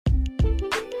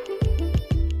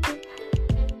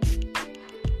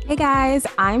Hey guys,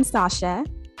 I'm Sasha.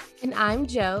 And I'm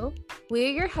Joe.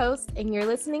 We're your hosts, and you're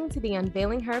listening to the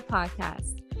Unveiling Her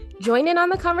podcast. Join in on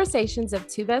the conversations of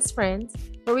two best friends,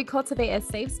 where we cultivate a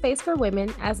safe space for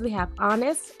women as we have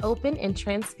honest, open, and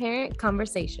transparent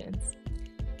conversations.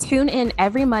 Tune in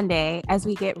every Monday as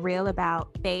we get real about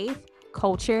faith,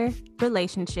 culture,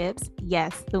 relationships,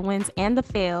 yes, the wins and the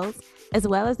fails, as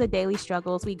well as the daily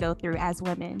struggles we go through as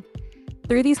women.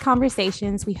 Through these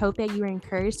conversations, we hope that you are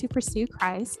encouraged to pursue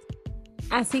Christ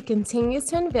as he continues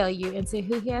to unveil you into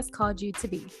who he has called you to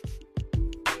be.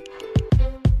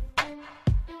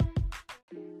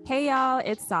 Hey y'all,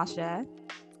 it's Sasha.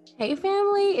 Hey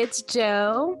family, it's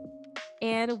Joe.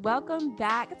 And welcome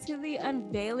back to the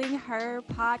Unveiling Her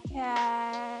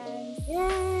podcast.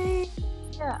 Yay!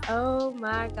 Yeah, oh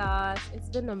my gosh, it's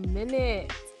been a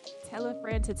minute. Tell a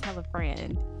friend to tell a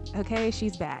friend. Okay,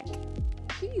 she's back.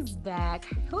 She's back.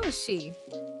 Who is she?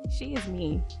 She is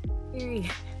me.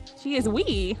 Period. She is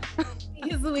we.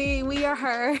 She is we. We are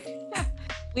her.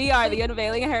 We are the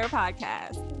Unveiling Her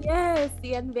podcast. Yes,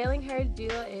 the Unveiling Her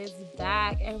duo is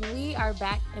back, and we are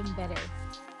back and better.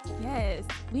 Yes,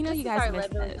 we know you guys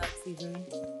missed leveling us. up season.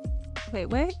 Wait,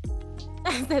 what?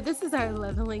 I said this is our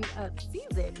leveling up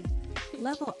season.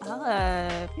 Level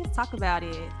up. Let's talk about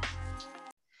it.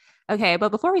 Okay, but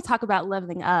before we talk about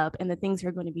leveling up and the things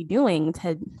we're going to be doing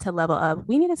to level up,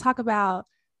 we need to talk about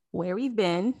where we've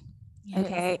been. Yes.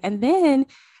 Okay, and then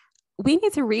we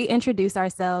need to reintroduce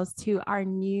ourselves to our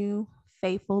new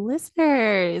faithful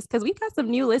listeners because we've got some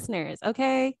new listeners.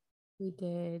 Okay, we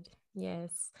did.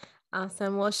 Yes,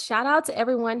 awesome. Well, shout out to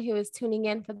everyone who is tuning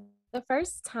in for the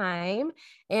first time,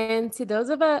 and to those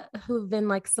of us who've been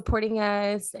like supporting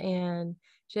us and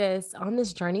just on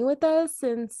this journey with us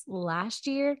since last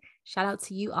year. Shout out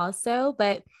to you also.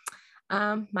 But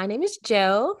my name is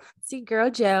Joe. It's your girl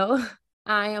Joe.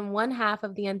 I am one half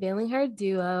of the Unveiling Her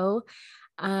duo.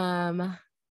 Yeah,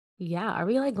 are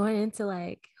we like going into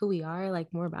like who we are,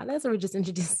 like more about us, or we're just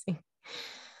introducing?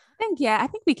 I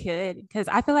think we could, because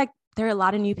I feel like there are a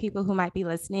lot of new people who might be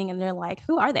listening and they're like,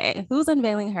 who are they? Who's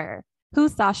Unveiling Her?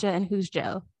 Who's Sasha and who's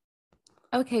Joe?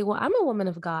 Okay, well, I'm a woman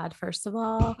of God, first of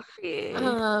all.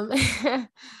 I'm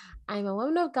a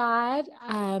woman of God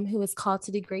who is called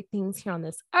to do great things here on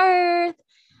this earth.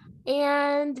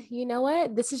 And you know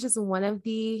what? This is just one of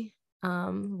the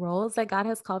roles that God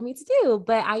has called me to do.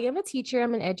 But I am a teacher.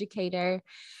 I'm an educator.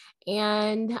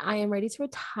 And I am ready to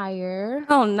retire.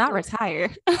 Oh, not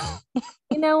retire.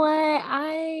 You know what?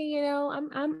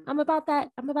 I'm about that.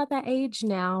 I'm about that age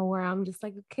now where I'm just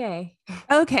like, okay.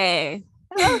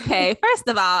 First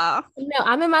of all, no,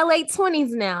 I'm in my late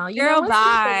 20s now. Girl,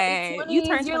 bye. You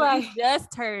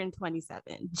just turned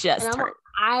 27.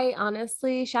 I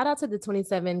honestly, shout out to the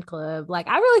 27 club. Like,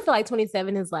 I really feel like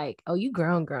 27 is like, oh, you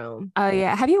grown. Oh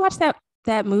yeah. Have you watched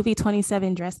that movie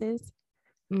 27 Dresses?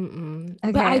 Okay,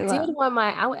 but I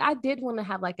did want to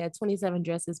have like a 27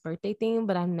 Dresses birthday theme,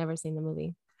 but I've never seen the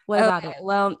movie. What about it?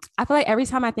 Well, I feel like every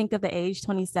time I think of the age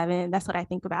 27, that's what I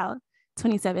think about.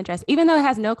 27 dress, even though it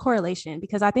has no correlation,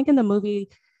 because I think in the movie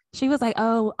she was like,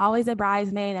 oh, always a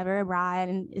bridesmaid, never a bride,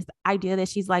 and it's the idea that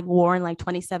she's like worn like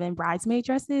 27 bridesmaid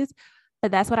dresses. But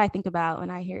that's what I think about when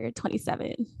I hear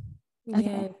 27. Okay.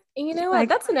 Yeah. And you know what?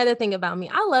 That's another thing about me.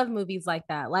 I love movies like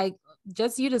that. Like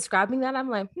just you describing that, I'm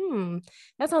like,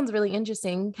 that sounds really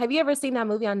interesting. Have you ever seen that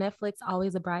movie on Netflix,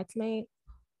 Always a Bridesmaid?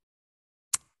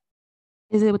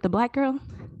 Is it with the black girl?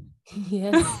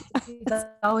 Yes.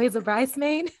 Always a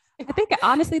Bridesmaid. I think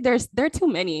honestly, there are too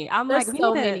many. There's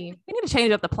so many. We need to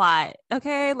change up the plot.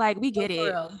 Okay, like we get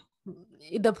it.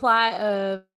 The plot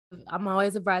of I'm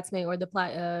Always a Bridesmaid, or the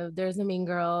plot of There's a Mean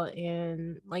Girl,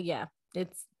 and like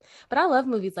but I love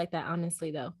movies like that, honestly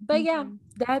though. But yeah,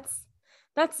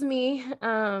 that's me.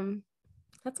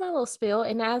 That's my little spiel.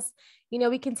 And as you know,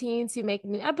 we continue to make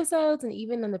new episodes, and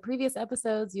even in the previous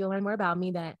episodes, you'll learn more about me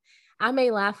that I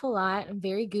may laugh a lot. I'm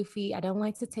very goofy. I don't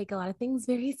like to take a lot of things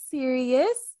very serious.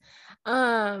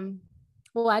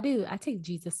 Well, I do. I take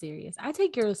Jesus serious. I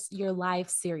take your life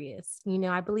serious. You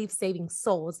know, I believe saving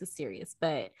souls is serious,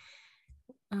 but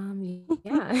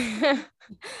yeah,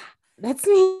 that's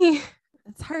me.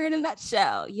 That's her in a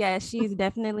nutshell. Yeah, she's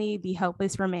definitely the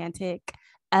hopeless romantic.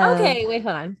 Okay, wait,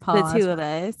 hold on. Pause. The two of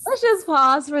us. Let's just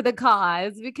pause for the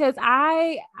cause, because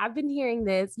I've been hearing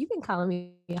this. You've been calling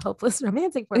me a hopeless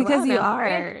romantic for a while because you now.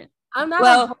 are. I'm not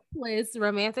a hopeless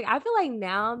romantic. I feel like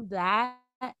now that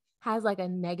has like a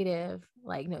negative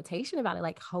like notation about it,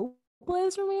 like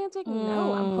hopeless romantic.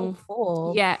 No, I'm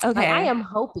hopeful. Yeah, okay. Like, I am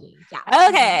hoping.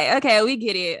 Yeah. Okay, we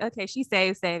get it. Okay, she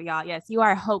saved y'all. Yes, you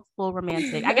are a hopeful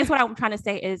romantic. I guess what I'm trying to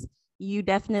say is you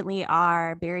definitely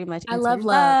are very much I into love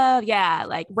love. Yeah,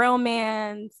 like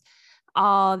romance,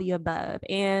 all the above.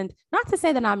 And not to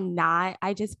say that I'm not,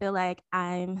 I just feel like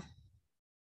I'm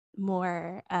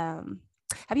more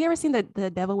have you ever seen the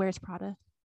Devil Wears Prada?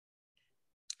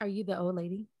 Are you the old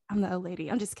lady? I'm the old lady.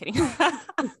 I'm just kidding.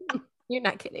 You're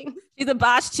not kidding. She's a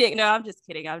boss chick. No, I'm just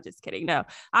kidding. I'm just kidding. No,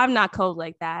 I'm not cold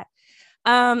like that.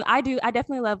 I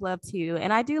definitely love too.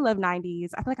 And I do love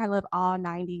 90s. I feel like I love all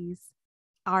 90s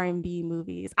R&B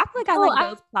movies. I feel like I Oh, like I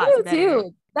those plots do better.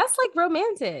 too. That's like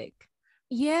romantic.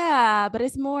 Yeah, but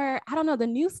it's more, I don't know, the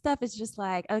new stuff is just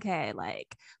like, okay,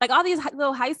 like all these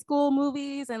little high school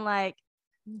movies and like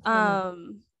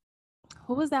um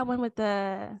what was that one with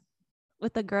the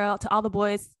girl to all the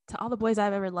boys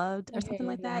I've ever loved or something Okay,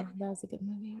 like yeah, that. that was a good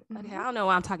movie. Okay, I don't know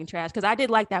why I'm talking trash because I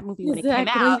did like that movie when it came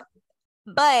Exactly. out,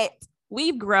 but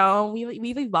we've grown,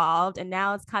 we've evolved, and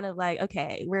now it's kind of like,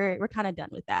 okay, we're kind of done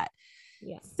with that.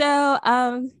 Yeah.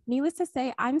 So needless to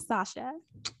say, I'm Sasha.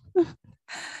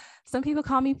 Some people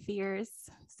call me Fierce.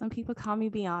 Some people call me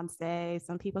Beyonce.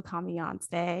 Some people call me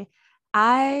Beyonce.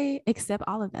 I accept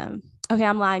all of them. Okay,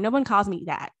 I'm lying. No one calls me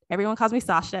that. Everyone calls me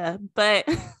Sasha, but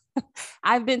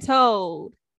I've been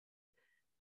told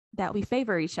that we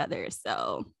favor each other.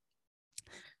 So,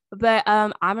 but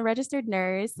I'm a registered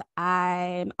nurse.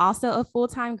 I'm also a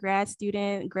full-time grad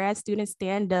student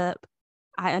stand up.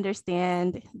 I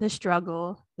understand the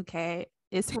struggle. Okay,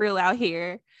 it's real out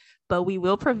here, but we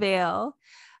will prevail.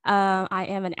 I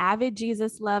am an avid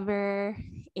Jesus lover,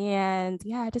 and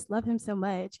yeah, I just love him so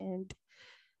much. And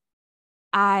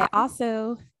I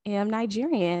also am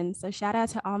Nigerian. So shout out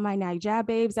to all my Naija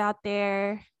babes out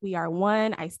there. We are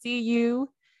one. I see you.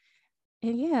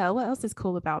 And yeah, what else is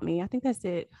cool about me? I think that's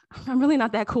it. I'm really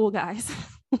not that cool, guys.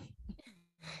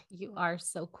 You are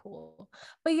so cool.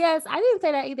 But yes, I didn't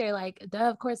say that either. Like, duh,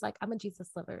 of course, like I'm a Jesus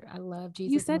lover. I love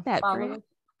Jesus. You said that, Britt.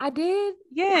 I did.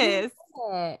 Yes.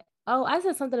 Oh, I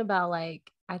said something about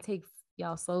like I take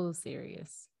y'all so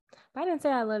serious. But I didn't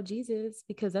say I love Jesus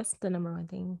because that's the number one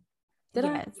thing. Did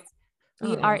yes. I?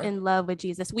 We are in love with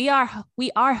Jesus. We are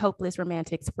hopeless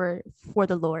romantics for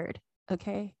the Lord.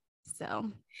 Okay.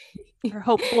 So we're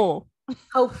hopeful.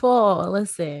 Hopeful.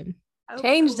 Listen.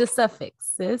 Change the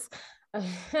suffix, sis.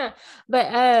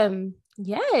 But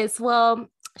yes, well,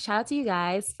 shout out to you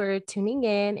guys for tuning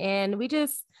in, and we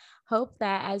just hope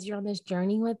that as you're on this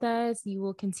journey with us, you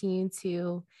will continue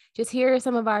to just hear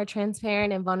some of our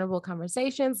transparent and vulnerable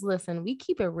conversations. Listen, we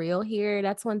keep it real here.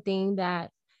 That's one thing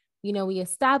that we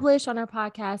established on our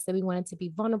podcast, that we wanted to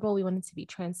be vulnerable. We wanted to be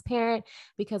transparent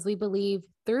because we believe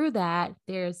through that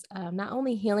there's not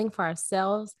only healing for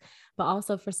ourselves, but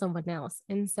also for someone else.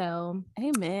 And so,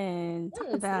 amen.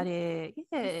 Talk about it.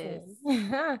 Yes.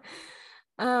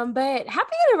 But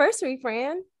happy anniversary,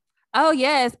 Fran. Oh,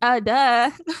 yes.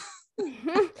 Duh.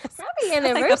 Happy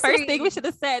anniversary. Like the first thing we should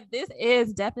have said, this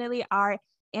is definitely our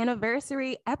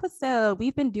anniversary episode.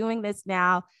 We've been doing this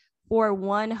now for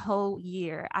one whole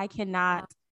year. I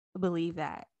cannot believe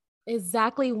that.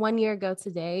 Exactly 1 year ago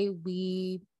today,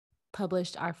 we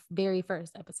published our very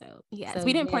first episode. Yes, so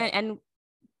we didn't plan. And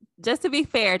just to be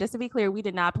fair, just to be clear, we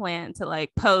did not plan to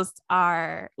like post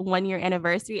our 1 year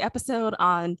anniversary episode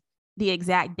on the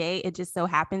exact day. It just so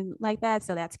happened like that.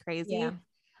 So that's crazy. Yeah.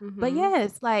 Mm-hmm. But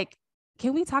yes, like,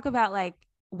 can we talk about like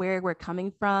where we're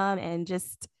coming from and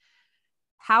just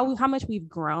how much we've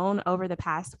grown over the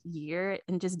past year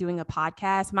and just doing a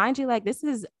podcast? Mind you, like, this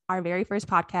is our very first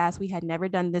podcast. We had never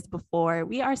done this before.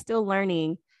 We are still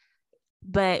learning,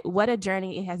 but what a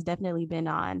journey it has definitely been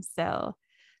on. So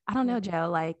I don't know, Joe,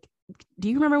 like, do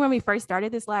you remember when we first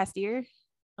started this last year?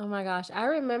 Oh my gosh. I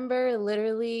remember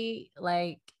literally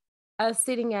like us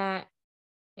sitting at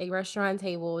a restaurant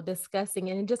table discussing,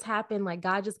 and it just happened. Like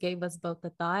God just gave us both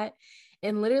the thought,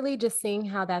 and literally just seeing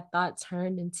how that thought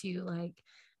turned into like,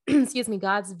 excuse me,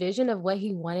 God's vision of what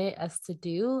he wanted us to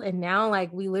do. And now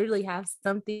like we literally have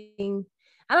something,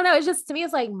 I don't know. It's just, to me,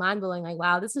 it's like mind blowing. Like,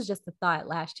 wow, this was just a thought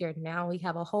last year. Now we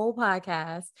have a whole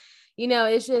podcast.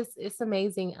 It's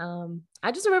amazing.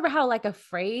 I just remember how like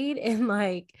afraid and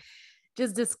like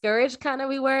just discouraged kind of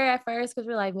we were at first, because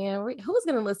we're like, man, who's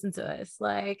going to listen to us?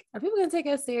 Like, are people going to take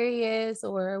us serious?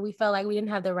 Or we felt like we didn't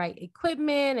have the right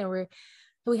equipment, and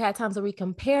we had times where we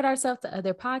compared ourselves to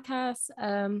other podcasts.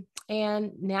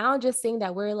 And now just seeing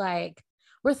that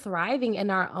we're thriving in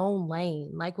our own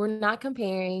lane. Like, we're not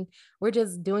comparing. We're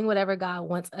just doing whatever God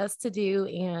wants us to do.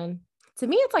 And to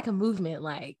me, it's like a movement,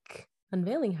 like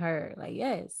unveiling her. Like,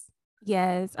 yes.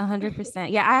 Yes,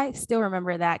 100%. Yeah, I still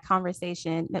remember that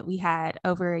conversation that we had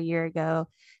over a year ago.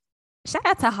 Shout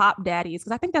out to Hop Daddies,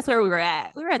 because I think that's where we were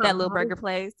at. We were at that little burger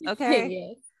place.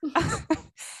 Okay.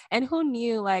 And who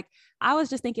knew, like, I was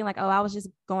just thinking like, oh, I was just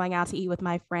going out to eat with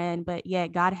my friend, but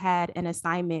yet God had an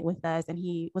assignment with us and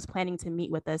he was planning to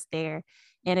meet with us there.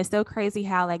 And it's so crazy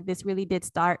how like this really did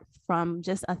start from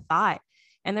just a thought.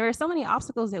 And there were so many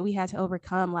obstacles that we had to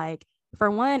overcome. Like, for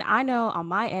one, I know on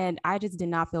my end, I just did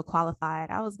not feel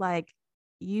qualified. I was like,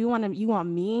 you want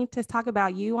me to talk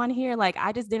about you on here? Like,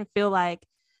 I just didn't feel like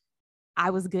I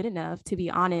was good enough, to be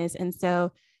honest. And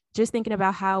so just thinking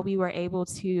about how we were able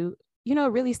to,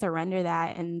 really surrender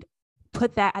that and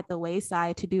put that at the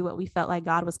wayside to do what we felt like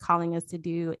God was calling us to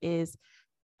do is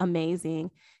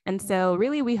amazing. And so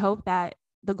really we hope that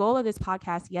the goal of this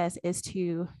podcast, yes, is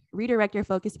to redirect your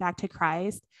focus back to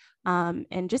Christ,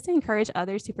 and just to encourage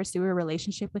others to pursue a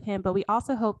relationship with him. But we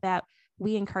also hope that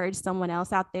we encourage someone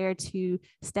else out there to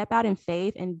step out in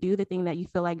faith and do the thing that you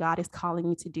feel like God is calling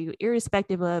you to do,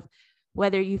 irrespective of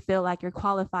whether you feel like you're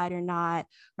qualified or not,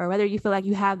 or whether you feel like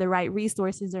you have the right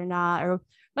resources or not, or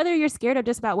whether you're scared of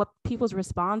just about what people's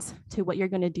response to what you're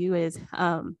going to do is.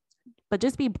 But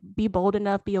just be bold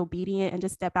enough, be obedient, and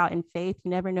just step out in faith.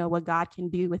 You never know what God can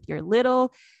do with your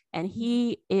little. And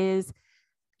he is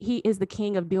the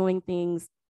king of doing things,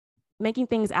 making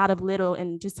things out of little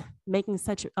and just making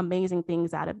such amazing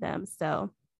things out of them.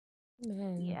 So,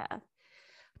 yeah.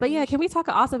 But yeah, can we talk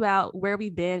also about where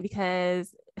we've been?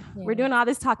 Because we're doing all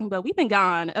this talking, but we've been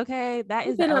gone. Okay. That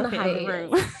is the elephant in the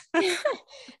room.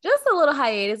 Just a little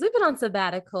hiatus. We've been on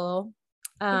sabbatical.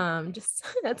 Just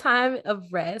a time of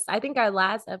rest. I think our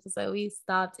last episode we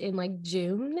stopped in like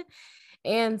June.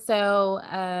 And so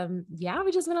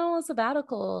we just went on a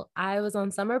sabbatical. I was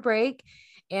on summer break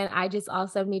and I just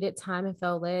also needed time and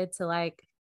felt led to like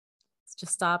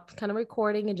just stop kind of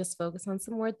recording and just focus on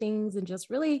some more things and just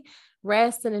really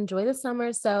rest and enjoy the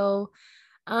summer. So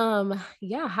how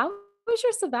was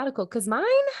your sabbatical? Because mine,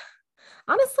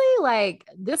 honestly, like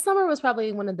this summer was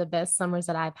probably one of the best summers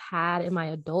that I've had in my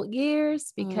adult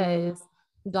years because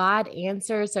God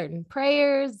answered certain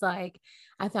prayers. Like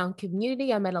I found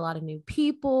community. I met a lot of new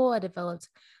people. I developed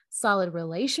solid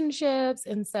relationships.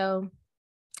 And so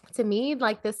to me,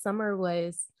 like this summer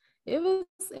was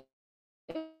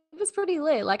pretty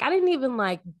lit. Like I didn't even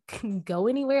like go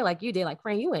anywhere like you did. Like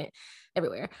Fran, you went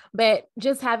everywhere. But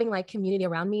just having like community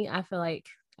around me, I feel like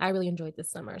I really enjoyed this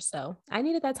summer. So I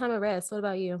needed that time of rest. What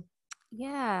about you?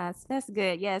 Yes, that's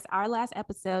good. Yes, our last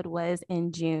episode was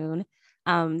in June.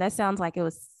 That sounds like it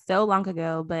was so long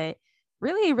ago, but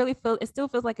really, really it still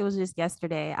feels like it was just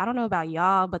yesterday. I don't know about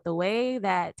y'all, but the way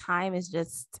that time is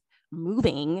just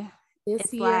moving,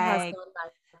 this year has gone by.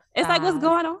 It's like, what's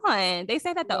going on? They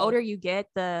say that the older you get,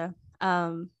 the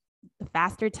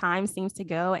faster time seems to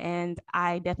go. And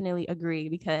I definitely agree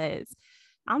because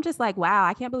I'm just like, wow,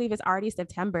 I can't believe it's already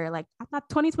September. Like I thought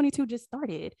 2022 just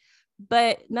started.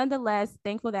 But nonetheless,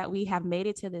 thankful that we have made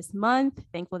it to this month.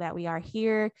 Thankful that we are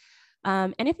here.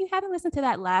 And if you haven't listened to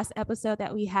that last episode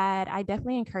that we had, I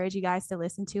definitely encourage you guys to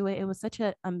listen to it. It was such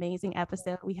an amazing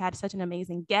episode. We had such an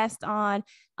amazing guest on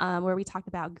where we talked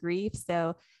about grief.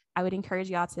 So I would encourage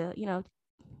y'all to,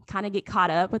 kind of get caught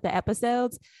up with the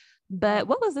episodes. But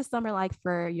what was the summer like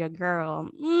for your girl?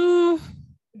 I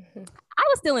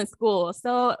was still in school,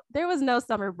 so there was no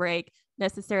summer break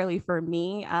necessarily for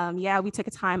me. We took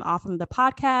a time off from the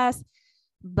podcast,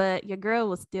 but your girl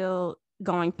was still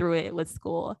going through it with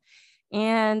school.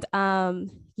 And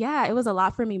it was a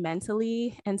lot for me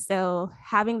mentally. And so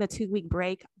having the 2-week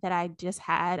break that I just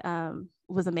had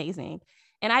was amazing.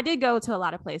 And I did go to a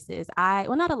lot of places.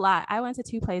 Not a lot. I went to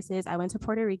 2 places. I went to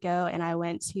Puerto Rico and I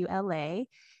went to LA,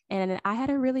 and I had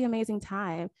a really amazing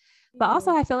time. But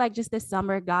also I feel like just this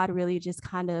summer, God really just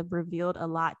kind of revealed a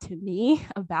lot to me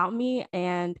about me.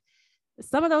 And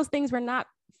some of those things were not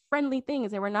friendly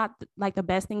things. They were not like the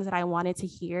best things that I wanted to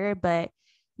hear. But,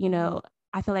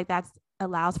 I feel like that's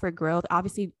allows for growth.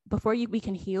 Obviously, before we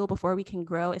can heal, before we can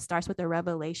grow, it starts with a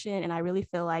revelation. And I really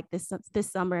feel like this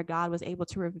summer, God was able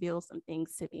to reveal some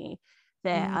things to me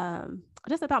that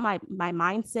just about my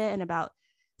mindset and about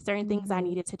certain things I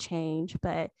needed to change.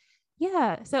 But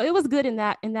yeah, so it was good in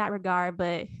that regard.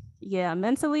 But yeah,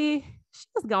 mentally, she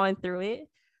was going through it.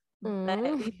 But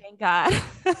we thank God.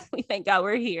 We thank God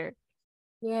we're here.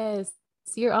 Yes,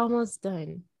 you're almost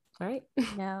done, right?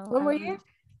 No, one more year.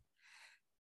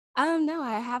 No,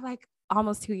 I have like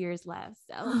almost 2 years left.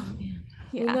 So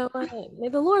You know what? May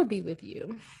the Lord be with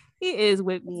you. He is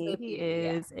with me. He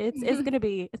is. Yeah. It's gonna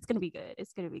be good.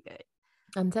 It's gonna be good.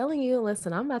 I'm telling you,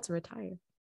 listen, I'm about to retire.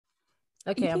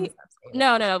 Okay.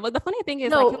 No. But the funny thing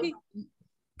is,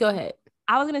 go ahead.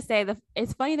 I was gonna say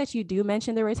it's funny that you do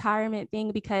mention the retirement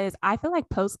thing because I feel like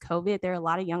post-COVID, there are a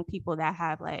lot of young people that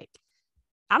have like,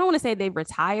 I don't want to say they've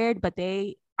retired, but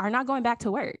they are not going back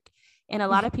to work. And a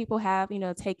lot of people have,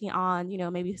 taking on,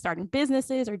 maybe starting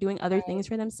businesses or doing other things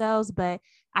for themselves. But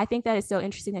I think that is so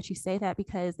interesting that you say that,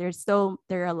 because there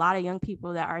are a lot of young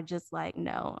people that are just like,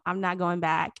 no, I'm not going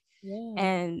back,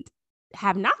 and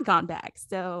have not gone back.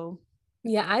 So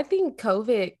yeah, I think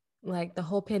COVID, like the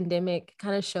whole pandemic,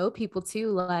 kind of showed people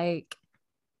too, like,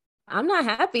 I'm not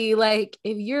happy. Like,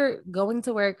 if you're going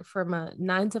to work from a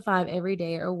 9 to 5 every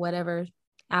day or whatever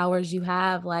hours you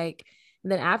have, like,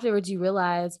 and then afterwards you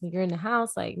realize when you're in the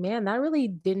house, like, man, that really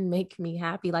didn't make me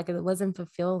happy. Like, it wasn't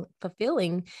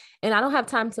fulfilling. And I don't have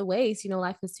time to waste.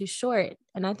 Life is too short.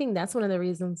 And I think that's one of the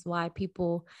reasons why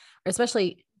people, or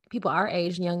especially people our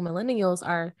age, young millennials,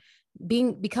 are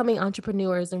becoming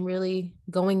entrepreneurs and really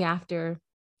going after,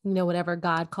 whatever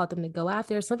God called them to go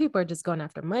after. Some people are just going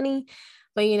after money.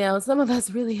 But, some of us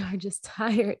really are just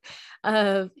tired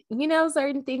of,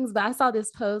 certain things. But I saw this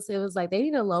post. It was like, they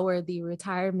need to lower the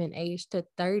retirement age to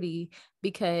 30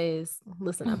 because,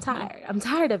 listen, I'm tired. I'm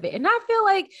tired of it. And I feel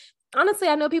like, honestly,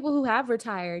 I know people who have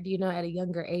retired, at a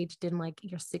younger age than like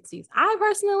your 60s. I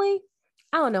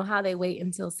don't know how they wait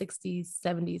until 60s,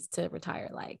 70s to retire.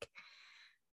 Like,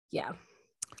 yeah.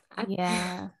 I think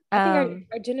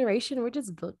our generation, we're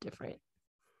just built different.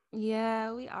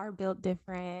 Yeah, we are built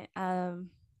different. I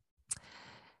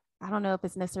don't know if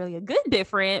it's necessarily a good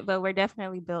different, but we're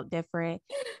definitely built different.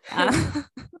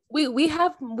 We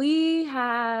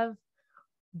have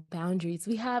boundaries.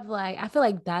 We have, like, I feel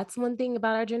like that's one thing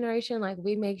about our generation. Like,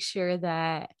 we make sure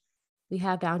that we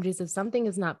have boundaries. If something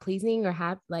is not pleasing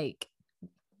or like,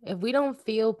 if we don't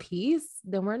feel peace,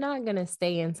 then we're not gonna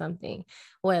stay in something.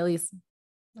 Well, at least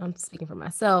I'm speaking for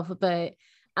myself, but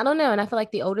I don't know. And I feel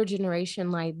like the older generation,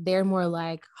 like, they're more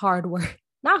like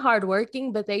not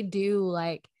hardworking, but they do,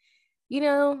 like,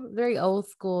 very old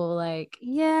school. Like,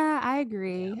 yeah, I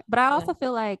agree. But I also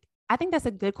feel like, I think that's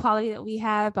a good quality that we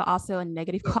have, but also a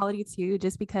negative quality too,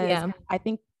 just because I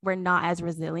think we're not as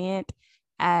resilient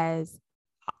as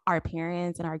our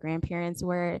parents and our grandparents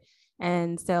were.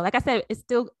 And so, like I said,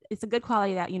 it's a good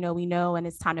quality that, we know when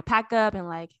it's time to pack up and,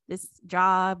 like, this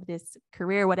job, this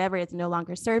career, whatever, it's no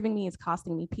longer serving me. It's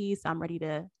costing me peace. I'm ready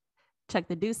to chuck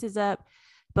the deuces up.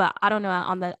 But I don't know,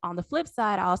 on the flip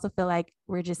side, I also feel like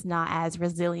we're just not as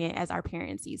resilient as our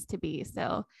parents used to be.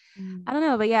 So I don't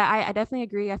know, but yeah, I definitely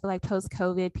agree. I feel like post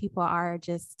COVID, people are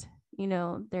just,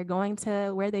 they're going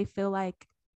to where they feel like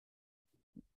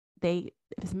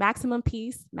it's maximum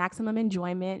peace, maximum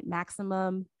enjoyment,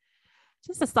 maximum,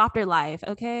 just a softer life.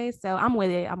 Okay. So I'm with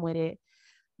it.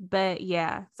 But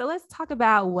yeah, so let's talk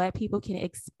about what people can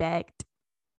expect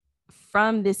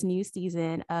from this new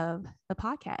season of the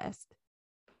podcast.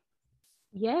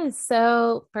 Yes.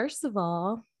 So first of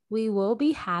all, we will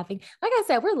be having, like I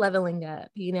said, we're leveling up,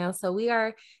 so we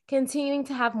are continuing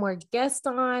to have more guests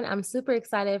on. I'm super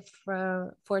excited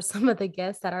for some of the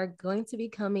guests that are going to be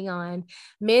coming on,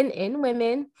 men and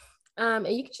women. And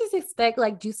you can just expect,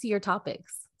 like, juicier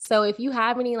topics. So if you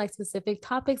have any, like, specific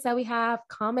topics that we have,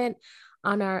 comment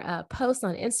on our post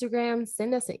on Instagram,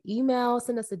 send us an email,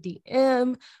 send us a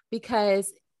DM,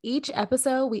 because each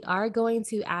episode we are going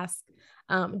to ask,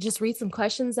 just read some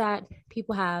questions that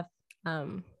people have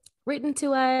written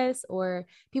to us, or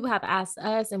people have asked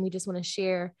us, and we just want to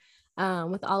share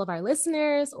with all of our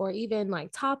listeners, or even like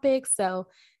topics. So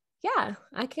yeah,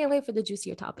 I can't wait for the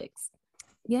juicier topics.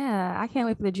 Yeah, I can't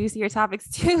wait for the juicier topics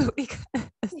too, because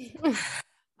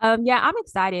yeah, I'm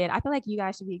excited. I feel like you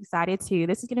guys should be excited too.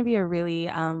 This is going to be a really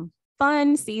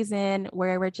fun season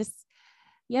where we're just,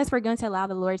 yes, we're going to allow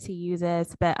the Lord to use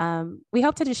us, but we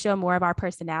hope to just show more of our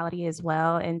personality as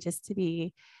well, and just to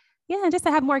be, just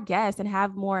to have more guests and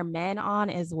have more men on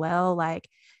as well. Like,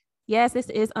 yes, this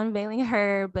is Unveiling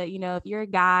Her, but if you're a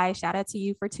guy, shout out to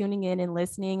you for tuning in and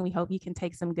listening. We hope you can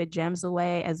take some good gems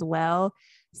away as well.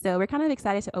 So we're kind of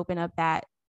excited to open up that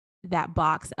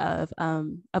box of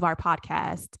our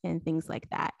podcast and things like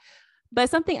that. But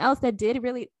something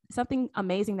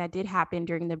amazing that did happen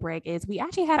during the break is we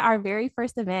actually had our very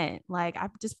first event. Like, I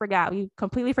just forgot, we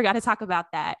completely forgot to talk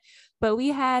about that. But we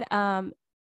had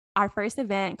our first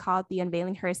event called the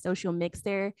Unveiling Her Social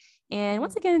Mixer. And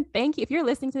once again, thank you. If you're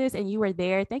listening to this and you were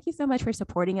there, thank you so much for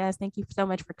supporting us. Thank you so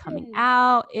much for coming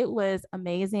out. It was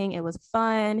amazing. It was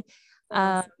fun.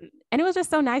 And it was just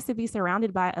so nice to be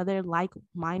surrounded by other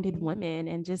like-minded women,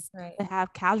 and just to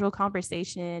have casual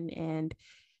conversation, and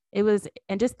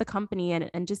just the company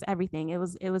and just everything. It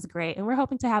was great. And we're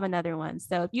hoping to have another one.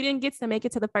 So if you didn't get to make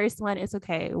it to the first one, it's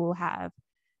okay.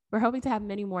 We're hoping to have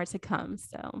many more to come.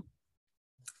 So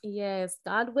yes,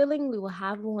 God willing, we will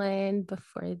have one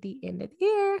before the end of the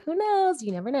year. Who knows?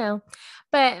 You never know.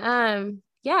 But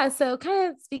yeah, so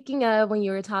kind of speaking of when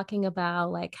you were talking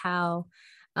about, like, how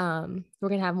We're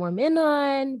going to have more men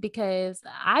on, because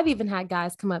I've even had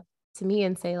guys come up to me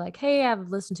and say like, hey, I've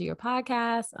listened to your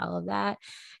podcast, all of that,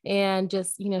 and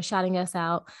just, shouting us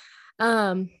out.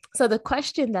 So the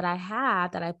question that I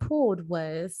had that I pulled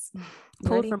was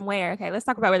pulled from where? Okay, let's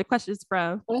talk about where the question is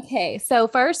from. Okay, so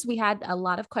first we had a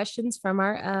lot of questions from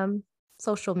our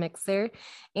social mixer,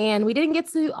 and we didn't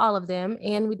get to all of them,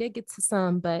 and we did get to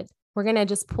some, but we're gonna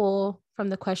just pull from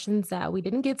the questions that we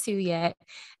didn't get to yet,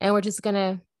 and we're just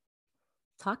gonna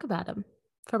talk about them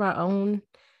from our own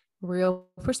real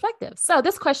perspective. So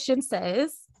this question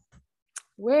says,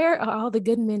 where are all the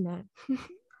good men at?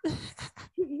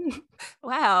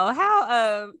 Wow,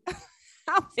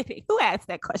 how fitting. Who asked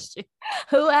that question?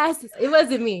 Who asked? It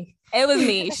wasn't me. It was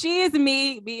me. She is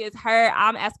me. Me is her.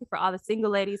 I'm asking for all the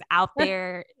single ladies out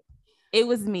there. It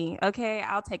was me. Okay,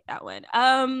 I'll take that one.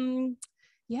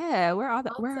 Yeah, where are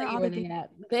they at?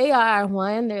 They are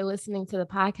one. They're listening to the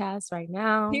podcast right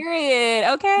now.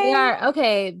 Period. Okay. They are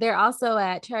okay. They're also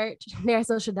at church. They're at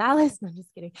Social Dallas. No, I'm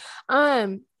just kidding.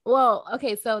 Well,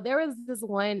 okay. So there was this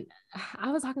one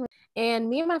I was talking with, and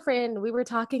me and my friend, we were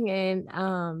talking,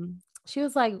 and she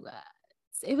was like,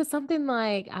 it was something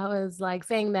like, I was like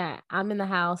saying that I'm in the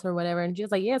house or whatever, and she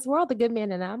was like, yes, we're all the good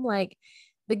men, and I'm like,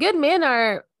 the good men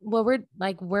are, well, we're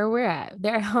like where we're at.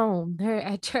 They're at home. They're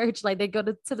at church. Like they go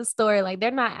to the store. Like they're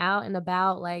not out and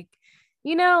about. Like,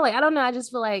 like, I don't know. I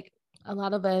just feel like a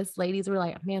lot of us ladies were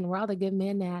like, man, we're all the good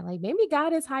men now. Like maybe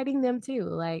God is hiding them too.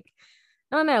 Like,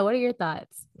 I don't know. What are your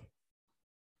thoughts?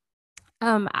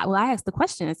 Well, I asked the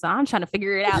question, so I'm trying to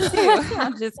figure it out too.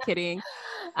 I'm just kidding.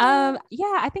 Yeah,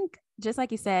 I think just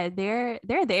like you said, they're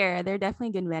there. They're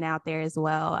definitely good men out there as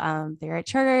well. They're at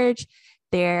church.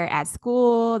 They're at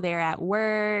school, they're at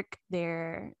work,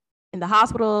 they're in the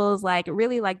hospitals, like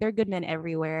really, like they're good men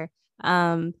everywhere.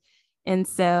 And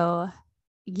so,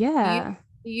 yeah.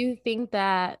 Do you think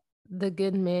that the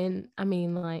good men, I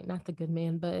mean, like not the good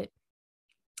men, but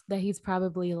that he's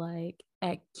probably like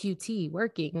at QT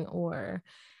working, or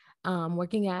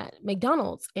working at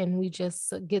McDonald's, and we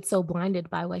just get so blinded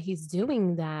by what he's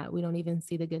doing that we don't even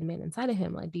see the good men inside of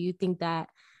him? Like, do you think that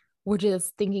we're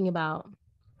just thinking about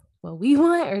what we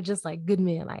want, or just like good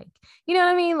men, like, you know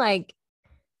what I mean? Like,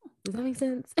 does that make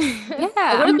sense?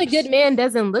 Yeah. What if the good man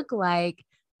doesn't look like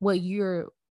what you're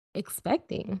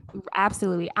expecting?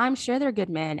 Absolutely. I'm sure they're good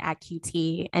men at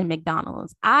QT and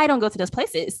McDonald's. I don't go to those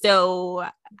places, so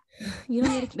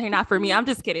they're not for me. I'm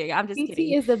just kidding.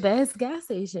 QT is the best gas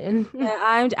station.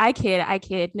 I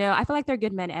kid. No, I feel like they're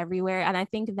good men everywhere, and I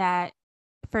think that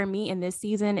for me in this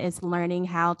season is learning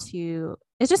how to,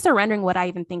 it's just surrendering what I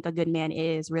even think a good man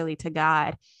is really to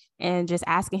God, and just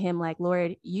asking him like,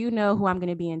 Lord, you know who I'm going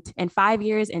to be in 5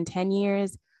 years, in 10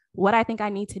 years. What I think I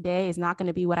need today is not going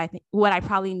to be what I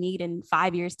probably need in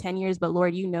 5 years, 10 years. But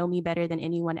Lord, you know me better than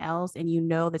anyone else. And you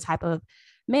know the type of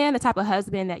man, the type of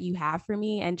husband that you have for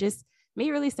me, and just me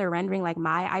really surrendering like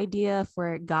my idea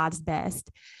for God's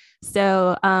best.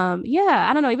 So yeah,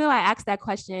 I don't know, even though I asked that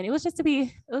question, it was just to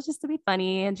be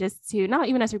funny, and just to not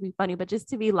even necessarily be funny, but just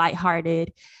to be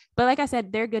lighthearted. But like I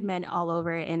said, they're good men all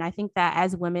over. And I think that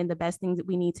as women, the best thing that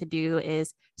we need to do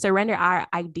is surrender our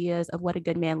ideas of what a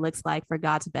good man looks like for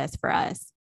God's best for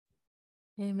us.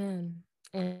 Amen.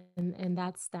 And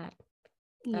that's that.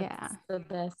 That's the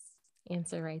best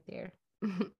answer right there.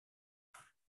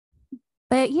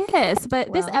 But yes,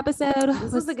 this episode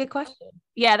was a good question.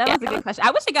 Yeah, that was a good question.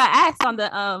 I wish it got asked on the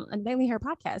Unveiling Her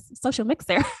podcast, Social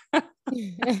Mixer.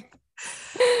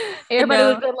 Everybody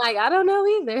would have been like, I don't know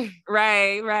either.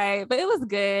 Right. But it was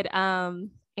good.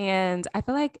 And I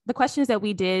feel like the questions that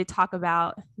we did talk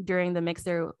about during the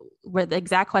mixer were the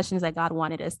exact questions that God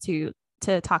wanted us to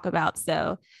talk about.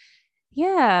 So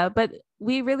yeah, but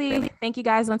we really thank you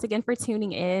guys once again for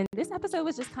tuning in. This episode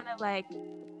was just kind of like,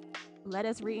 let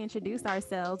us reintroduce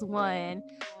ourselves, one,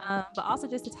 but also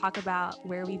just to talk about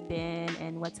where we've been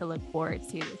and what to look forward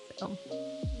to. So.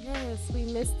 Yes, we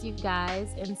missed you guys.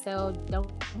 And so don't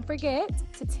forget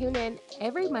to tune in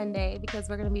every Monday, because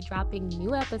we're going to be dropping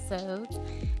new episodes.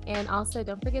 And also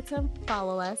don't forget to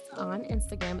follow us on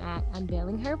Instagram at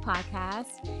Unveiling Her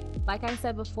Podcast. Like I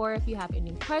said before, if you have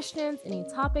any questions, any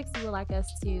topics you would like us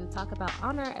to talk about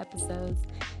on our episodes,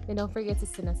 then don't forget to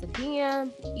send us a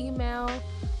DM, email,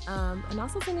 and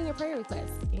also send in your prayer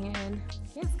requests. And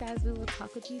yes, guys, we will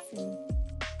talk with you soon.